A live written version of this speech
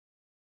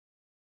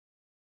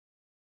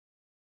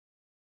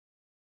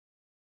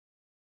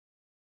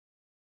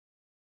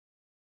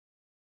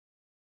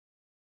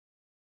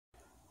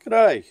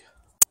G'day.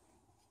 I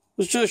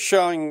was just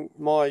showing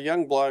my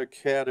young bloke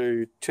how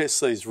to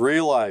test these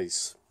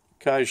relays.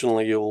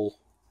 Occasionally you'll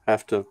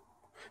have to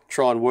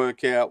try and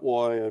work out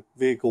why a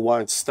vehicle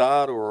won't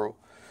start or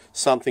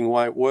something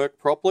won't work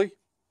properly.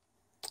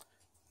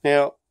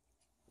 Now,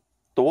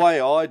 the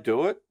way I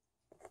do it,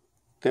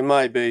 there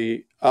may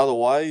be other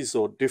ways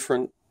or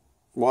different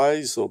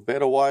ways or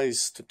better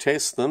ways to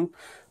test them,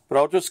 but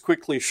I'll just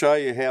quickly show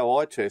you how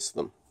I test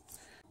them.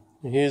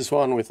 Here's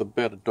one with a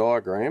better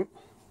diagram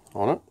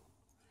on it.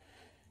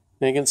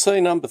 Now you can see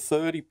number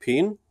 30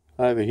 pin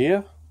over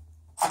here.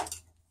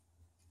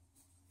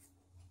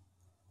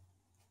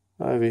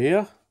 Over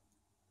here.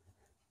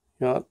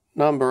 Got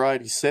number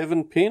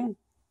 87 pin.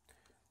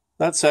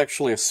 That's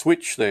actually a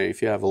switch there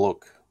if you have a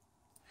look.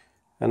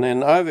 And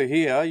then over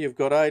here you've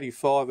got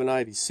 85 and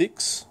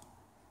 86.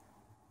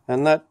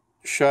 And that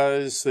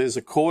shows there's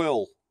a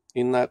coil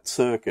in that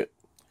circuit.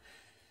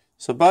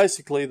 So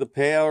basically the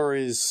power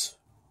is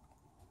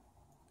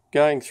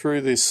going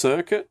through this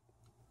circuit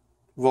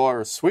via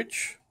a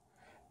switch,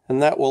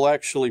 and that will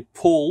actually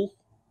pull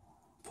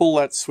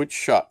that switch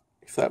shut,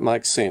 if that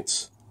makes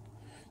sense.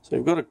 So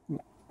you've got a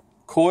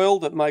coil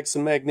that makes a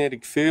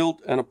magnetic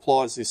field and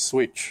applies this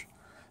switch.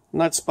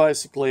 And that's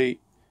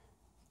basically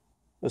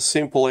a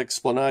simple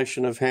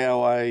explanation of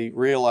how a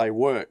relay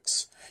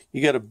works.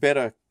 You get a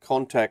better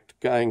contact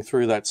going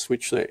through that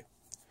switch there.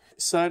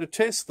 So to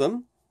test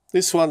them,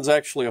 this one's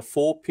actually a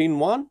 4-pin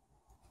one.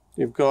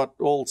 You've got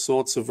all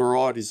sorts of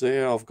varieties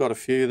there. I've got a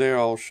few there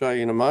I'll show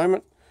you in a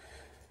moment.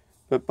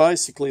 But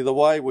basically the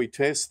way we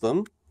test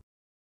them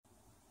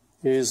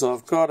is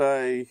I've got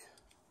a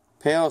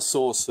power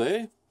source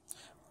there.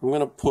 I'm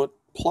going to put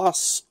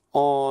plus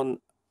on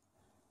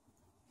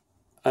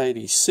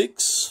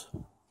 86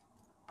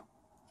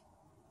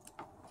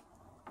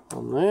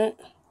 on there.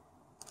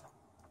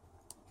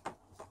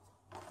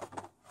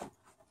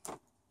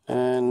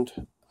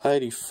 And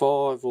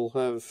 85 will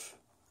have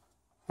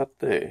that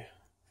there.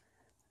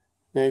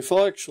 Now if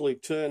I actually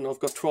turn, I've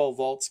got 12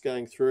 volts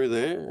going through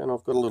there, and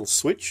I've got a little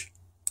switch.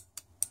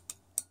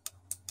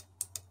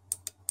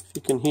 If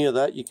you can hear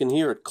that, you can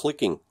hear it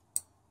clicking.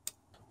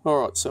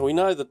 Alright, so we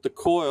know that the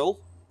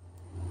coil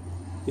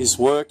is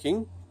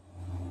working.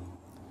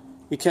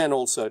 You can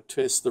also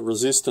test the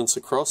resistance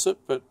across it,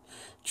 but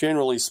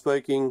generally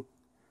speaking,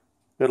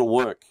 it'll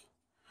work.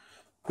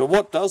 But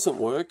what doesn't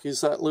work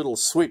is that little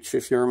switch,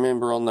 if you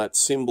remember on that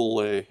symbol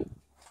there.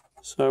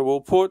 So we'll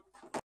put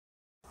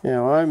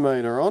our ohm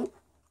meter on.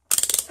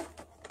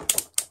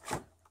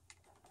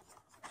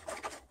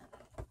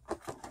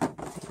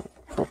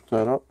 Pop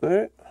that up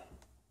there.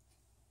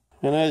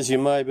 And as you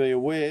may be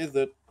aware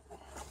that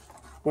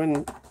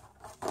when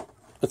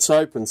it's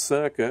open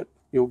circuit,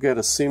 you'll get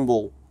a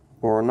symbol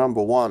or a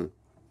number 1.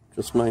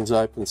 Just means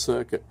open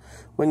circuit.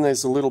 When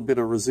there's a little bit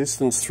of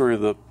resistance through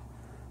the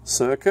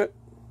circuit,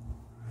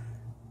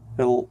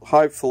 it'll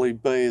hopefully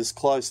be as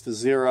close to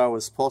 0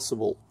 as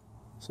possible.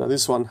 So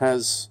this one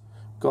has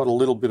got a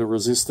little bit of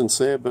resistance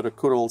there, but it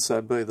could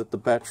also be that the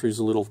battery's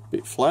a little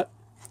bit flat.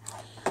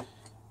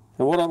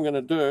 And what I'm going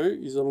to do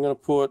is I'm going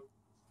to put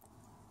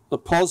the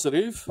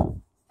positive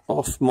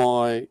off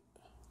my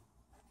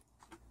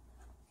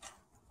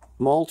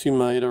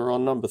multimeter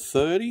on number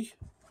 30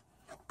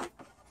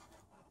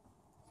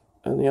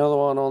 and the other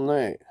one on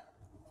there.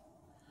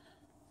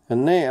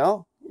 And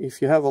now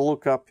if you have a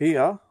look up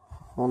here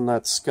on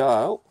that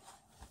scale,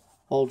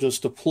 I'll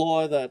just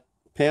apply that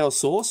power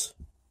source.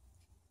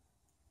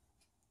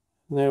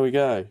 And there we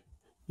go.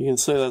 You can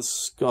see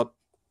that's got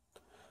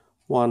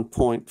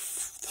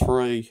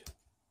 1.3.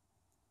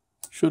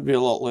 Should be a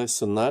lot less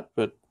than that,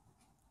 but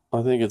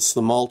I think it's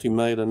the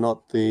multimeter,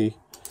 not the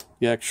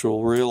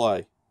actual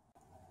relay.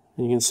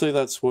 And you can see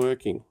that's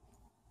working.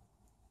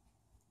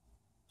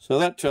 So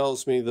that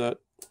tells me that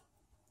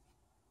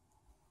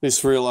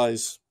this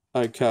relay's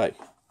okay.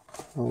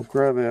 I'll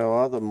grab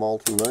our other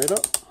multimeter,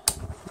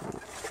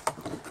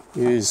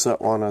 use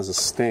that one as a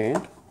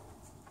stand.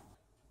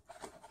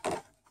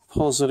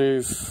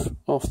 Positive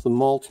off the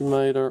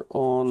multimeter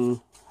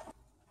on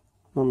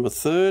number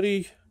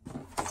 30.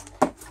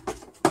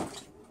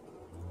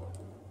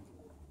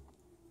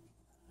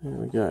 There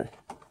we go.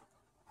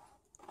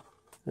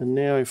 And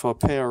now if I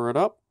power it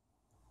up,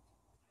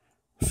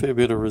 a fair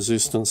bit of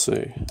resistance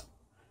there.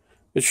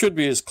 It should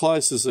be as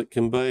close as it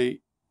can be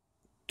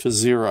to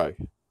 0.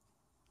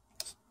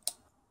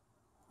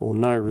 Or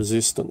no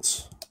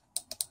resistance.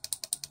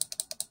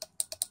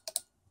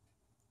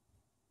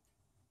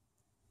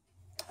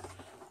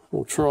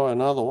 We'll try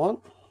another one.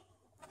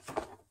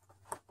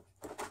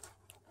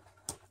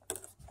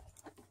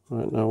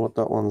 I don't know what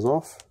that one's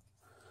off.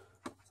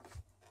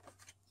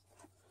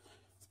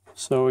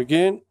 So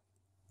again,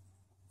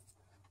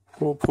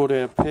 we'll put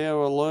our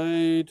power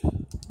lead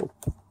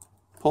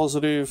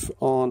positive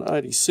on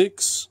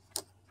 86,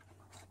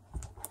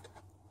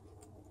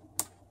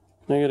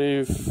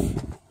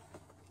 negative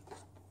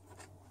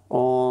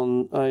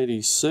on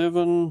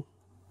 87,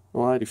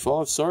 or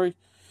 85, sorry,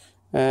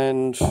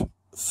 and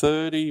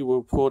 30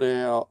 we'll put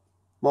our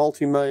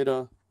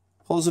multimeter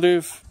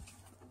positive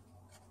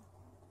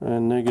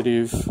and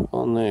negative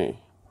on there.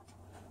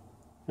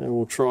 And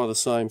we'll try the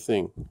same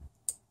thing.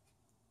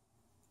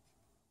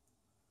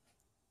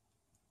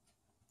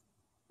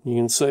 You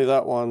can see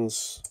that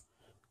one's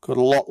got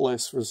a lot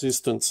less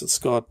resistance. It's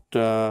got,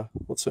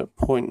 what's that,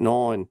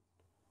 0.9.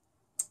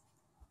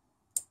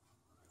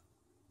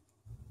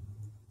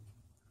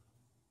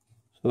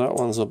 So that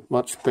one's a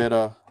much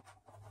better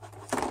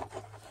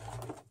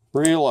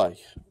relay,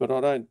 but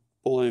I don't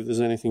believe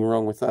there's anything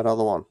wrong with that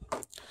other one.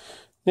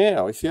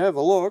 Now, if you have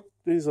a look,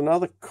 there's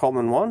another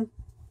common one.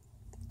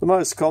 The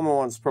most common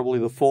one's probably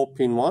the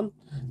 4-pin one,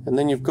 and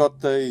then you've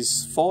got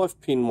these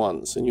 5-pin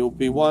ones, and you'll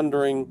be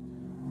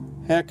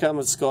wondering how come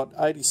it's got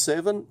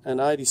 87 and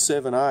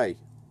 87A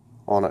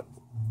on it.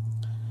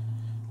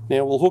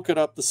 Now we'll hook it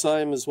up the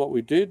same as what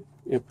we did.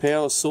 Your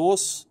power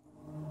source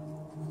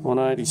on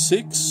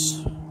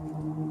 86,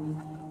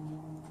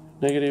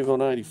 negative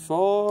on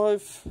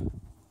 85.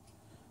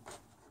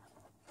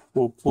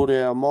 We'll put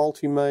our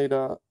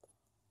multimeter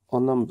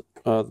on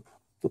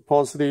the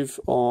positive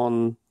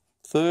on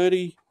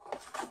 30,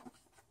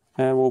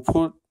 and we'll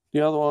put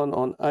the other one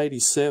on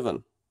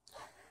 87.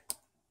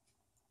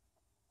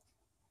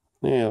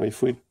 Now,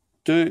 if we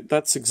do,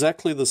 that's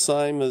exactly the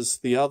same as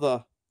the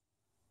other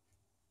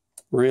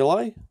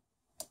relay.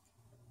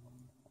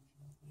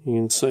 You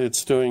can see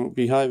it's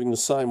behaving the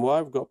same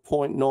way. We've got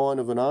 0.9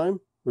 of an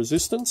ohm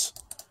resistance.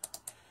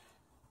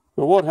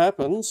 But what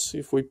happens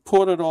if we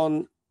put it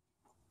on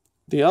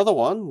the other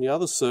one, the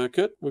other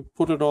circuit, we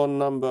put it on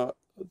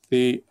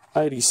the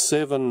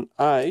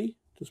 87A,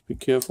 just be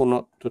careful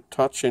not to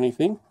touch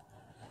anything.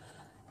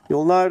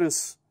 You'll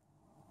notice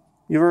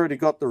you've already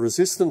got the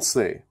resistance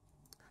there.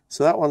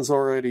 So that one's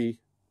already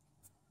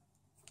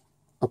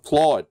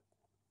applied.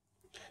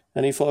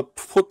 And if I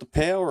put the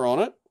power on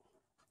it,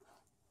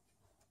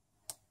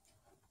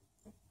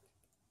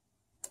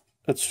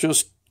 it's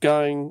just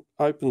going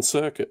open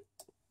circuit.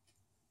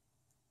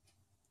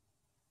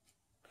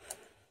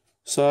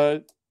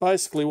 So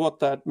basically what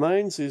that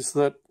means is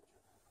that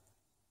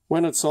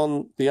when it's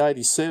on the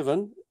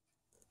 87,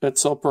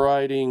 it's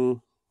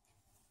operating,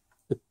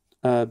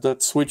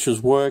 that switch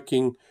is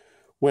working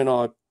when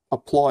I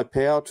apply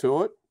power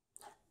to it.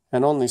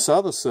 And on this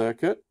other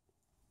circuit,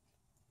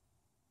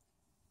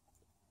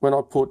 when I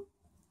put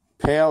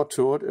power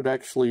to it, it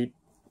actually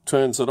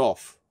turns it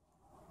off.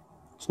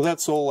 So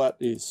that's all that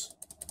is.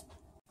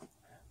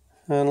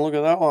 And look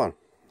at that one.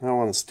 That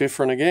one's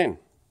different again.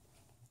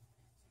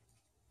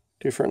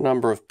 Different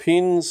number of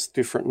pins,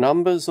 different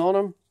numbers on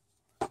them.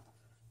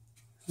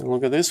 And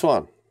look at this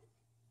one.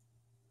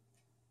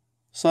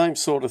 Same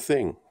sort of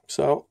thing.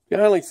 So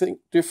the only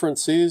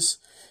difference is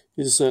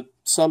that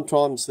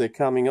sometimes they're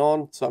coming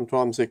on,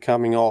 sometimes they're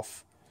coming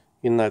off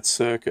in that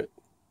circuit.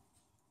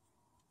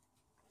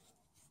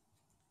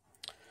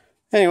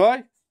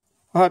 Anyway,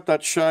 I hope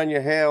that's shown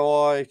you how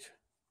I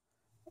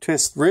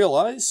test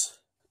relays.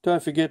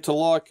 Don't forget to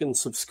like and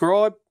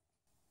subscribe.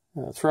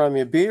 Throw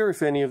me a beer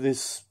if any of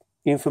this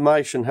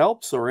information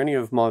helps or any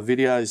of my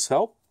videos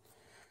help.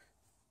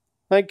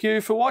 Thank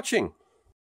you for watching.